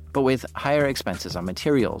 Obvious. But with higher expenses on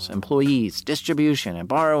materials, employees, distribution, and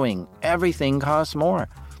borrowing, everything costs more.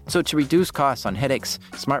 So to reduce costs on headaches,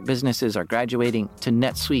 smart businesses are graduating to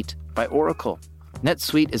NetSuite by Oracle.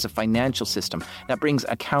 NetSuite is a financial system that brings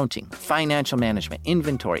accounting, financial management,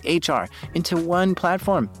 inventory, HR into one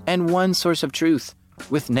platform and one source of truth.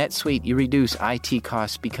 With NetSuite, you reduce IT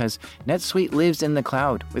costs because NetSuite lives in the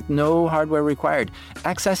cloud with no hardware required.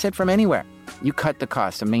 Access it from anywhere. You cut the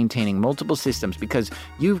cost of maintaining multiple systems because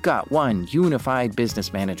you've got one unified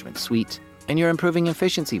business management suite. And you're improving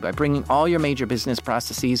efficiency by bringing all your major business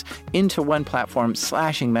processes into one platform,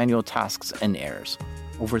 slashing manual tasks and errors.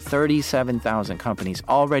 Over 37,000 companies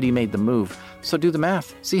already made the move, so do the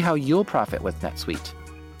math. See how you'll profit with NetSuite.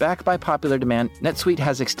 Backed by popular demand, NetSuite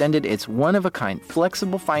has extended its one-of-a-kind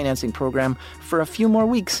flexible financing program for a few more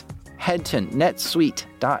weeks. Head to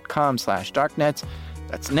netsuite.com/darknet.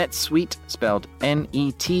 That's NetSuite, spelled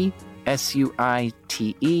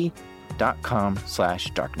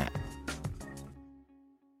NETSUITE.com/darknet.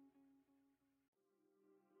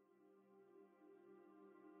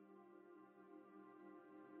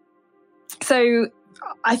 So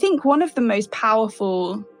I think one of the most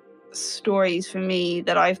powerful stories for me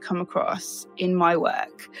that I've come across in my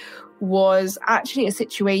work was actually a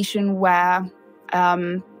situation where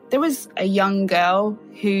there was a young girl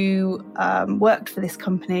who worked for this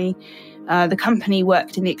company. The company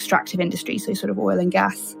worked in the extractive industry, so sort of oil and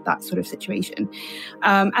gas, that sort of situation.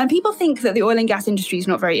 And people think that the oil and gas industry is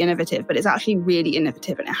not very innovative, but it's actually really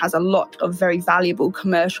innovative, and it has a lot of very valuable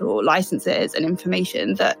commercial licenses and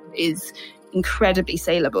information that is incredibly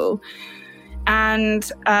saleable. And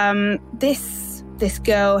this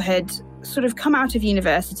girl had sort of come out of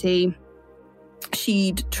university.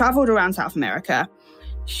 She'd traveled around South America.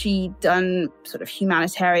 She'd done sort of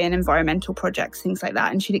humanitarian, environmental projects, things like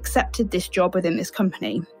that. And she'd accepted this job within this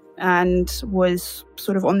company and was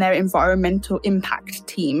sort of on their environmental impact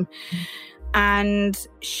team. And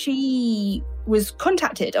she was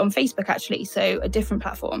contacted on Facebook, actually, so a different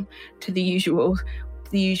platform to the usual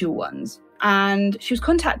ones. And she was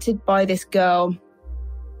contacted by this girl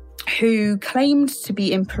who claimed to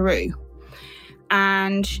be in Peru.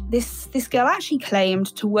 And this girl actually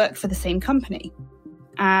claimed to work for the same company.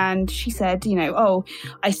 And she said, oh,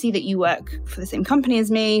 I see that you work for the same company as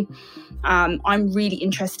me. I'm really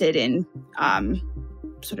interested in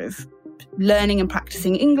sort of learning and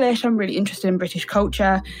practicing English. I'm really interested in British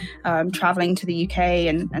culture, traveling to the UK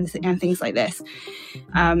and things like this.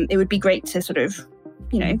 It would be great to sort of,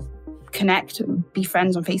 connect and be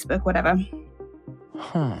friends on Facebook, whatever.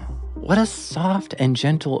 What a soft and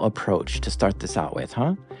gentle approach to start this out with,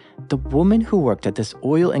 huh? The woman who worked at this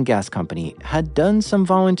oil and gas company had done some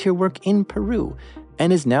volunteer work in Peru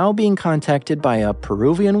and is now being contacted by a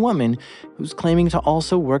Peruvian woman who's claiming to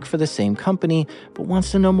also work for the same company but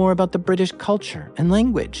wants to know more about the British culture and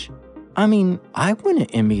language. I mean, I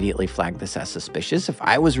wouldn't immediately flag this as suspicious if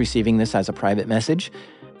I was receiving this as a private message.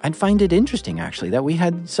 I'd find it interesting, actually, that we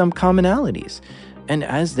had some commonalities. And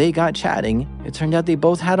as they got chatting, it turned out they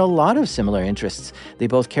both had a lot of similar interests. They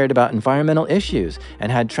both cared about environmental issues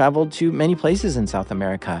and had traveled to many places in South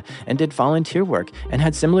America and did volunteer work and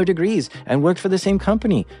had similar degrees and worked for the same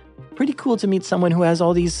company. Pretty cool to meet someone who has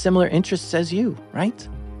all these similar interests as you, right?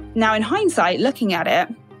 Now, in hindsight, looking at it,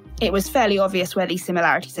 it was fairly obvious where these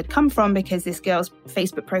similarities had come from because this girl's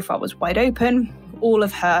Facebook profile was wide open. All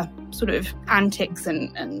of her sort of antics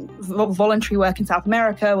and voluntary work in South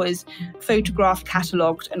America was photographed,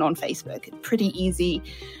 catalogued, and on Facebook. It's pretty easy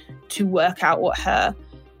to work out what her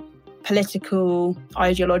political,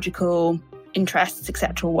 ideological interests,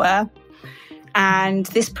 etc. were. And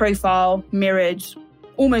this profile mirrored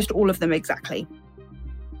almost all of them exactly.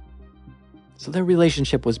 So their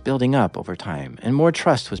relationship was building up over time, and more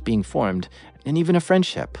trust was being formed, and even a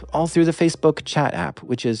friendship, all through the Facebook chat app,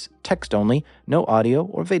 which is text only, no audio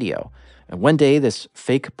or video. And one day, this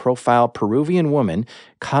fake profile Peruvian woman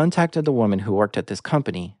contacted the woman who worked at this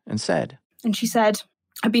company and said, she said,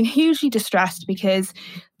 I've been hugely distressed because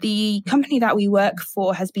the company that we work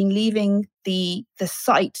for has been leaving the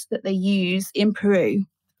site that they use in Peru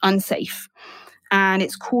unsafe. And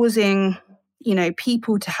it's causing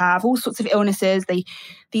people to have all sorts of illnesses.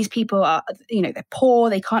 These people are, they're poor,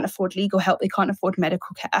 they can't afford legal help, they can't afford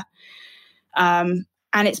medical care. And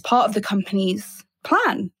it's part of the company's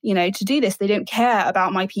plan, to do this. They don't care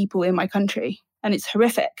about my people in my country, and it's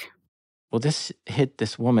horrific. Well, this hit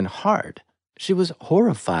this woman hard. She was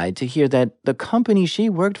horrified to hear that the company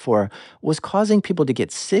she worked for was causing people to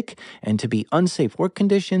get sick and to be unsafe work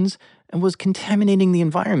conditions and was contaminating the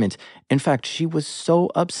environment. In fact, she was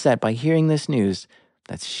so upset by hearing this news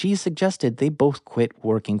that she suggested they both quit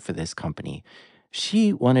working for this company.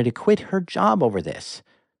 She wanted to quit her job over this.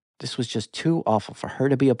 This was just too awful for her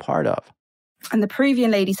to be a part of. And the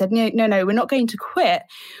Peruvian lady said, no, we're not going to quit.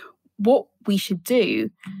 What we should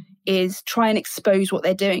do is try and expose what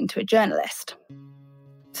they're doing to a journalist.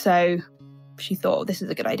 So she thought, this is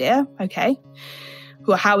a good idea. Okay.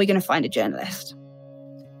 Well, how are we going to find a journalist?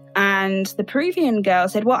 And the Peruvian girl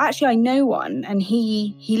said, well, actually, I know one. And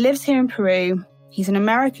he lives here in Peru. He's an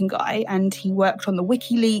American guy, and he worked on the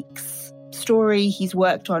WikiLeaks story. He's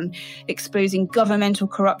worked on exposing governmental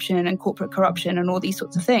corruption and corporate corruption and all these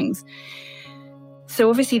sorts of things. So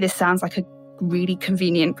obviously this sounds like a really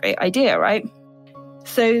convenient, great idea, right?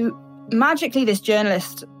 So magically this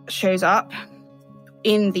journalist shows up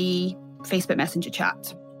in the Facebook Messenger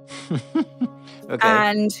chat. Okay.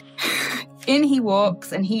 And in he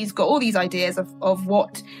walks, and he's got all these ideas of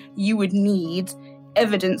what you would need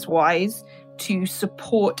evidence-wise to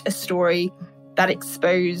support a story that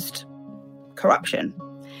exposed corruption,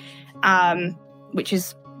 which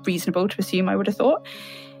is reasonable to assume, I would have thought.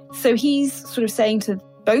 So he's sort of saying to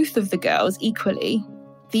both of the girls equally,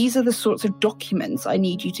 these are the sorts of documents I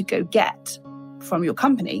need you to go get from your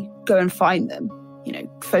company. Go and find them,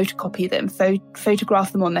 photocopy them,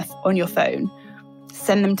 photograph them on your phone,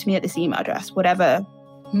 send them to me at this email address, whatever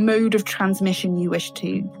mode of transmission you wish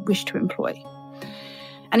to employ.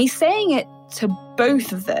 And he's saying it to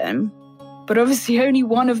both of them, but obviously only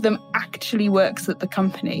one of them actually works at the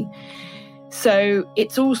company. So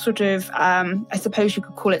it's all sort of, I suppose you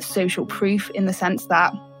could call it social proof, in the sense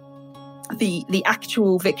that the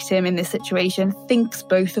actual victim in this situation thinks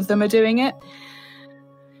both of them are doing it.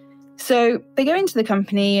 So they go into the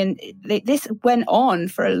company, and this went on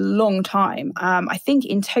for a long time. I think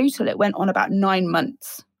in total it went on about 9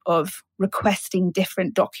 months of requesting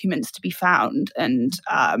different documents to be found, and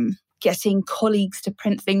getting colleagues to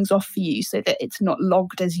print things off for you so that it's not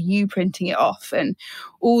logged as you printing it off, and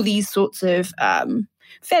all these sorts of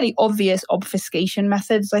fairly obvious obfuscation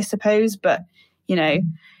methods, I suppose. But,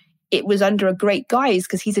 it was under a great guise,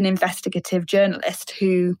 because he's an investigative journalist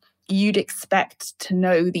who you'd expect to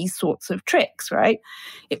know these sorts of tricks, right?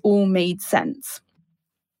 It all made sense.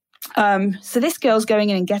 So this girl's going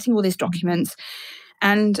in and getting all these documents.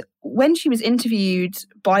 And when she was interviewed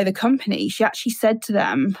by the company, she actually said to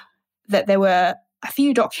them that there were a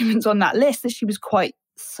few documents on that list that she was quite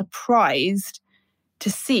surprised to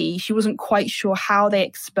see. She wasn't quite sure how they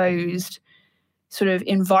exposed sort of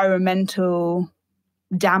environmental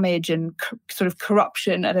damage and sort of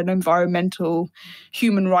corruption at an environmental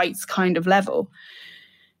human rights kind of level.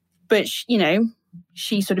 But,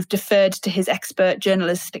 she sort of deferred to his expert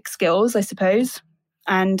journalistic skills, I suppose,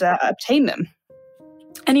 and obtained them.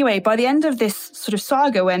 Anyway, by the end of this sort of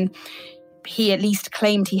saga, when he at least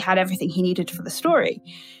claimed he had everything he needed for the story,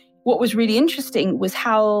 what was really interesting was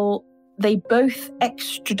how they both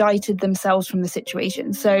extradited themselves from the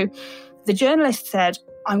situation. So the journalist said,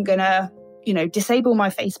 I'm going to, disable my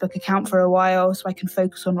Facebook account for a while so I can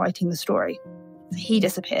focus on writing the story. He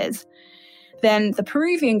disappears. Then the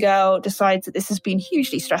Peruvian girl decides that this has been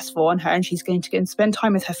hugely stressful on her, and she's going to go and spend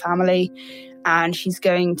time with her family, and she's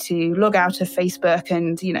going to log out of Facebook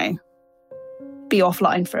and, be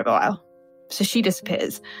offline for a while. So she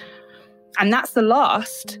disappears. And that's the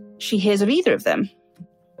last she hears of either of them.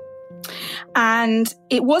 And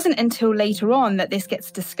it wasn't until later on that this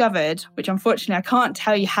gets discovered, which unfortunately I can't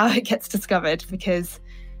tell you how it gets discovered, because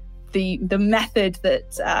the method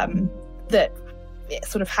that it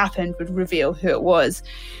sort of happened would reveal who it was.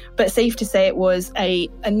 But safe to say it was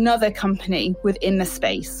another company within the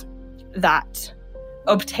space that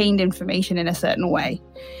obtained information in a certain way.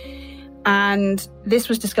 And this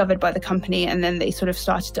was discovered by the company, and then they sort of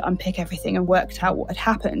started to unpick everything and worked out what had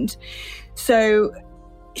happened. So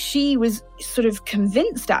she was sort of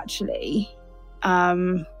convinced, actually,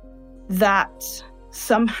 that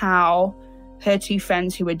somehow her two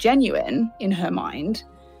friends, who were genuine in her mind,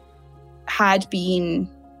 had been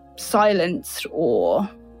silenced or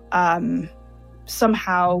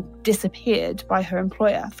somehow disappeared by her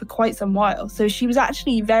employer for quite some while. So she was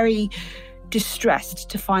actually very distressed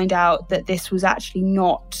to find out that this was actually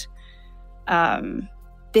not,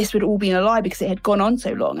 this would all been a lie, because it had gone on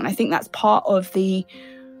so long. And I think that's part of the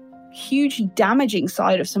hugely damaging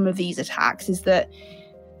side of some of these attacks, is that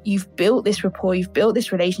you've built this rapport, you've built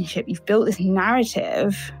this relationship, you've built this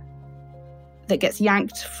narrative that gets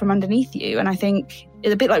yanked from underneath you. And I think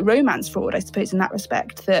it's a bit like romance fraud, I suppose, in that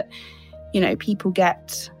respect, that people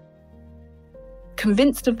get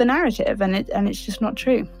convinced of the narrative, and it's just not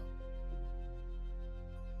true.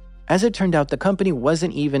 As it turned out, the company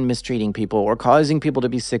wasn't even mistreating people or causing people to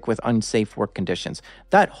be sick with unsafe work conditions.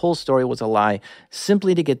 That whole story was a lie,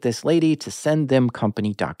 simply to get this lady to send them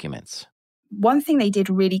company documents. One thing they did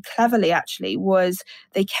really cleverly, actually, was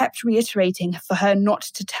they kept reiterating for her not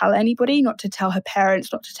to tell anybody, not to tell her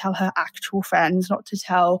parents, not to tell her actual friends, not to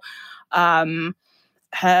tell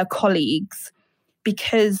her colleagues,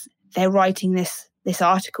 because they're writing this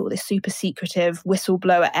article, this super secretive,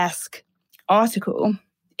 whistleblower-esque article.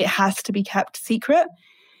 It has to be kept secret.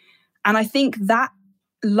 And I think that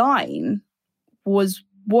line was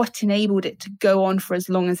what enabled it to go on for as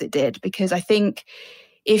long as it did, because I think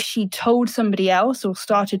if she told somebody else or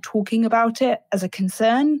started talking about it as a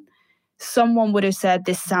concern, someone would have said,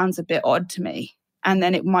 this sounds a bit odd to me. And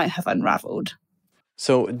then it might have unraveled.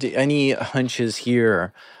 So any hunches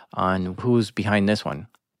here on who's behind this one?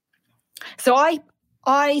 So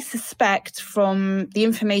I suspect from the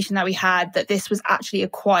information that we had that this was actually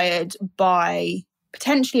acquired by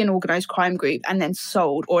potentially an organized crime group and then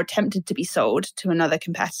sold or attempted to be sold to another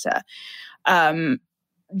competitor.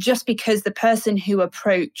 Just because the person who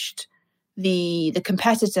approached the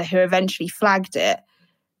competitor who eventually flagged it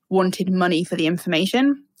wanted money for the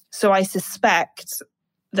information. So I suspect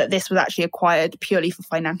that this was actually acquired purely for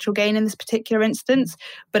financial gain in this particular instance.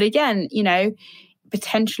 But again,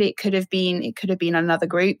 potentially it could have been another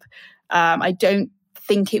group. I don't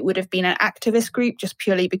think it would have been an activist group, just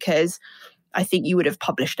purely because I think you would have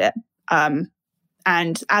published it.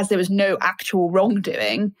 And as there was no actual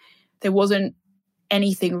wrongdoing, there wasn't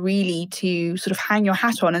anything really to sort of hang your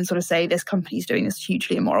hat on and sort of say this company's doing this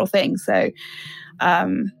hugely immoral thing. So,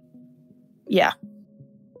 yeah.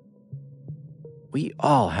 We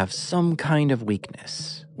all have some kind of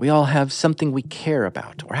weakness. We all have something we care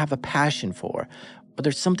about or have a passion for, or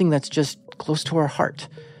there's something that's just close to our heart.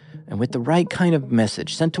 And with the right kind of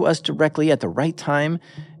message sent to us directly at the right time,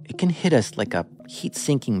 it can hit us like a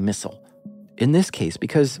heat-sinking missile. In this case,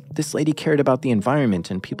 because this lady cared about the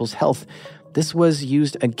environment and people's health, this was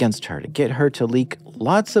used against her to get her to leak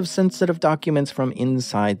lots of sensitive documents from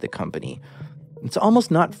inside the company. It's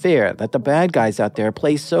almost not fair that the bad guys out there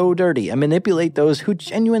play so dirty and manipulate those who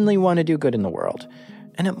genuinely want to do good in the world.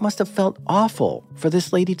 And it must have felt awful for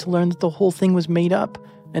this lady to learn that the whole thing was made up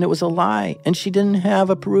and it was a lie and she didn't have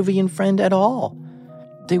a Peruvian friend at all.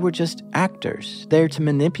 They were just actors there to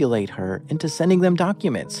manipulate her into sending them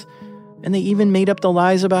documents. And they even made up the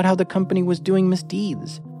lies about how the company was doing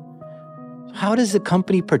misdeeds. How does the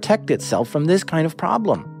company protect itself from this kind of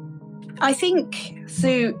problem? I think,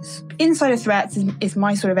 so insider threats is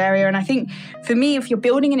my sort of area. And I think for me, if you're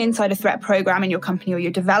building an insider threat program in your company or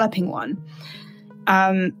you're developing one,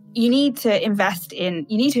 you need to invest in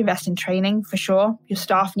training for sure. Your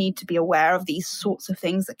staff need to be aware of these sorts of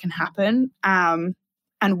things that can happen, and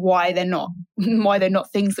why they're not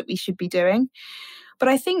things that we should be doing. But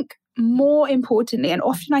I think more importantly, and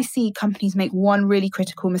often I see companies make one really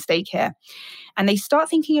critical mistake here, and they start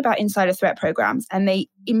thinking about insider threat programs and they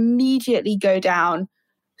immediately go down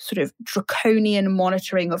sort of draconian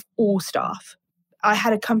monitoring of all staff. I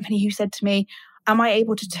had a company who said to me, am I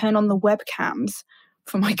able to turn on the webcams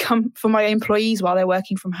for my employees while they're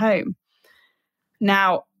working from home?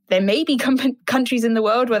 Now, there may be countries in the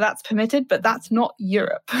world where that's permitted, but that's not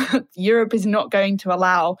Europe. Europe is not going to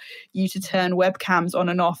allow you to turn webcams on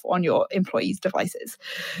and off on your employees' devices.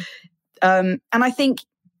 And I think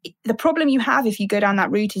the problem you have if you go down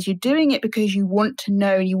that route is you're doing it because you want to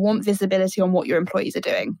know, you want visibility on what your employees are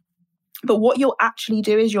doing. But what you'll actually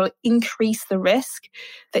do is you'll increase the risk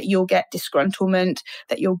that you'll get disgruntlement,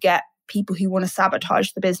 that you'll get people who want to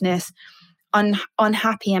sabotage the business.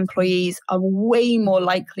 Unhappy employees are way more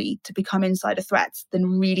likely to become insider threats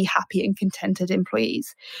than really happy and contented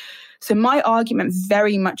employees. So my argument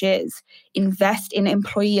very much is invest in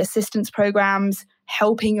employee assistance programs,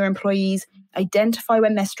 helping your employees identify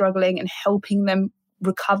when they're struggling and helping them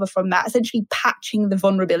recover from that, essentially patching the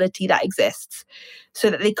vulnerability that exists so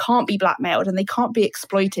that they can't be blackmailed and they can't be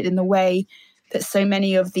exploited in the way that so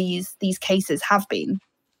many of these cases have been.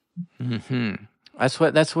 Mm-hmm.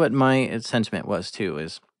 That's what my sentiment was too,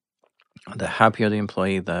 is the happier the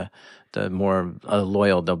employee, the more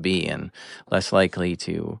loyal they'll be and less likely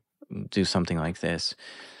to do something like this.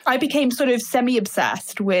 I became sort of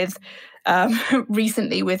semi-obsessed with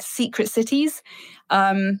recently with secret cities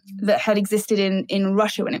that had existed in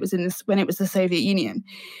Russia when it was the Soviet Union.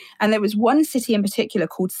 And there was one city in particular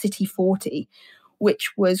called City 40,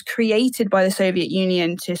 which was created by the Soviet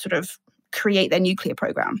Union to sort of create their nuclear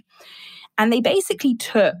program. And they basically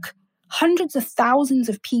took hundreds of thousands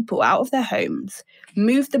of people out of their homes,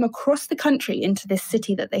 moved them across the country into this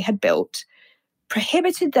city that they had built,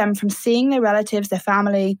 prohibited them from seeing their relatives, their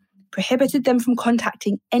family, prohibited them from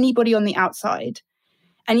contacting anybody on the outside.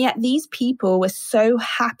 And yet these people were so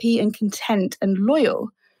happy and content and loyal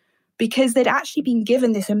because they'd actually been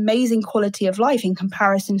given this amazing quality of life in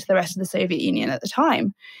comparison to the rest of the Soviet Union at the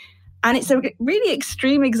time. And it's a really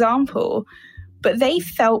extreme example, but they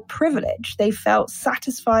felt privileged. They felt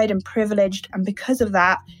satisfied and privileged. And because of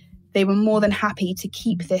that, they were more than happy to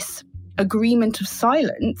keep this agreement of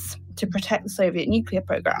silence to protect the Soviet nuclear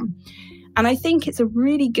program. And I think it's a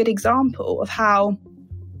really good example of how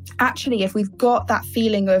actually, if we've got that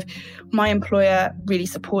feeling of my employer really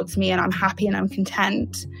supports me and I'm happy and I'm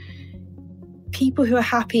content, people who are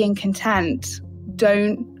happy and content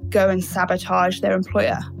don't go and sabotage their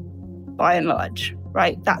employer, by and large,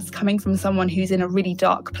 right? That's coming from someone who's in a really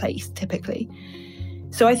dark place, typically.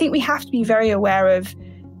 So I think we have to be very aware of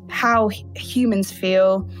how humans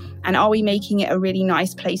feel, and are we making it a really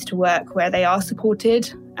nice place to work where they are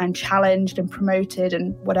supported and challenged and promoted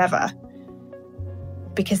and whatever.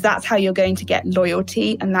 Because that's how you're going to get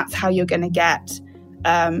loyalty, and that's how you're going to get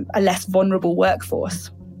a less vulnerable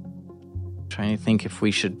workforce. Trying to think if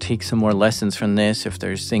we should take some more lessons from this, if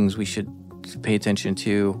there's things we should pay attention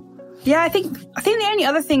to. Yeah, I think the only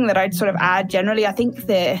other thing that I'd sort of add generally, I think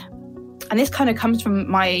and this kind of comes from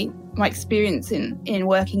my experience in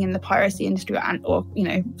working in the piracy industry, or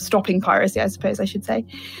stopping piracy, I suppose I should say,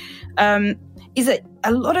 is that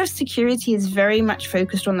a lot of security is very much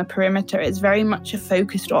focused on the perimeter. It's very much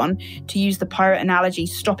focused on, to use the pirate analogy,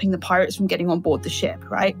 stopping the pirates from getting on board the ship,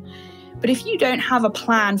 right? But if you don't have a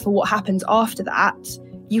plan for what happens after that,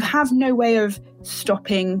 you have no way of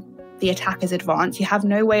stopping the attacker's advance. You have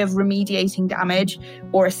no way of remediating damage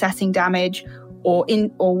or assessing damage or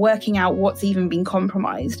working out what's even been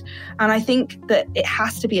compromised. And I think that it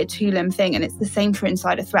has to be a two-limb thing, and it's the same for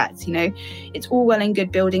insider threats. It's all well and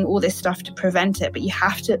good building all this stuff to prevent it, but you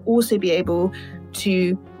have to also be able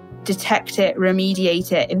to detect it,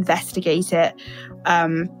 remediate it, investigate it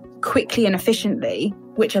quickly and efficiently,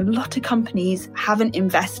 which a lot of companies haven't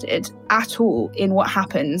invested at all in what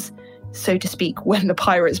happens, so to speak, when the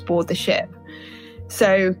pirates board the ship.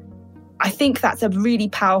 So I think that's a really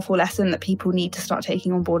powerful lesson that people need to start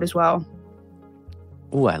taking on board as well.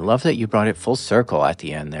 Oh, I love that you brought it full circle at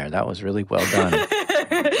the end there. That was really well done.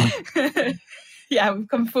 Yeah, we've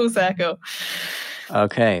come full circle.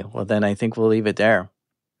 Okay, well then I think we'll leave it there.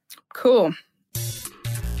 Cool.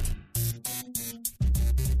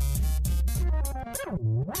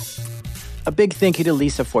 A big thank you to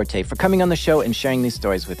Lisa Forte for coming on the show and sharing these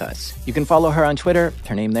stories with us. You can follow her on Twitter.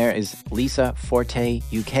 Her name there is Lisa Forte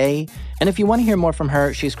UK. And if you want to hear more from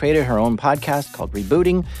her, she's created her own podcast called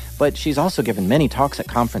Rebooting, but she's also given many talks at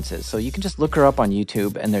conferences. So you can just look her up on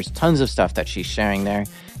YouTube, and there's tons of stuff that she's sharing there.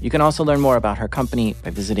 You can also learn more about her company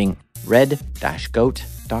by visiting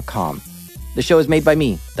red-goat.com. The show is made by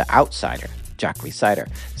me, The Outsider, Jack Rhysider.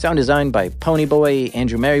 Sound designed by Ponyboy,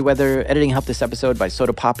 Andrew Merriweather. Editing helped this episode by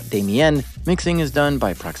Sodapop Damien. Mixing is done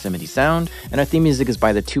by Proximity Sound. And our theme music is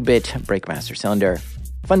by the 2-bit Breakmaster Cylinder.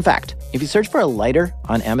 Fun fact, if you search for a lighter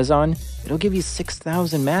on Amazon, it'll give you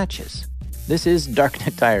 6,000 matches. This is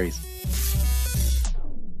Darknet Diaries.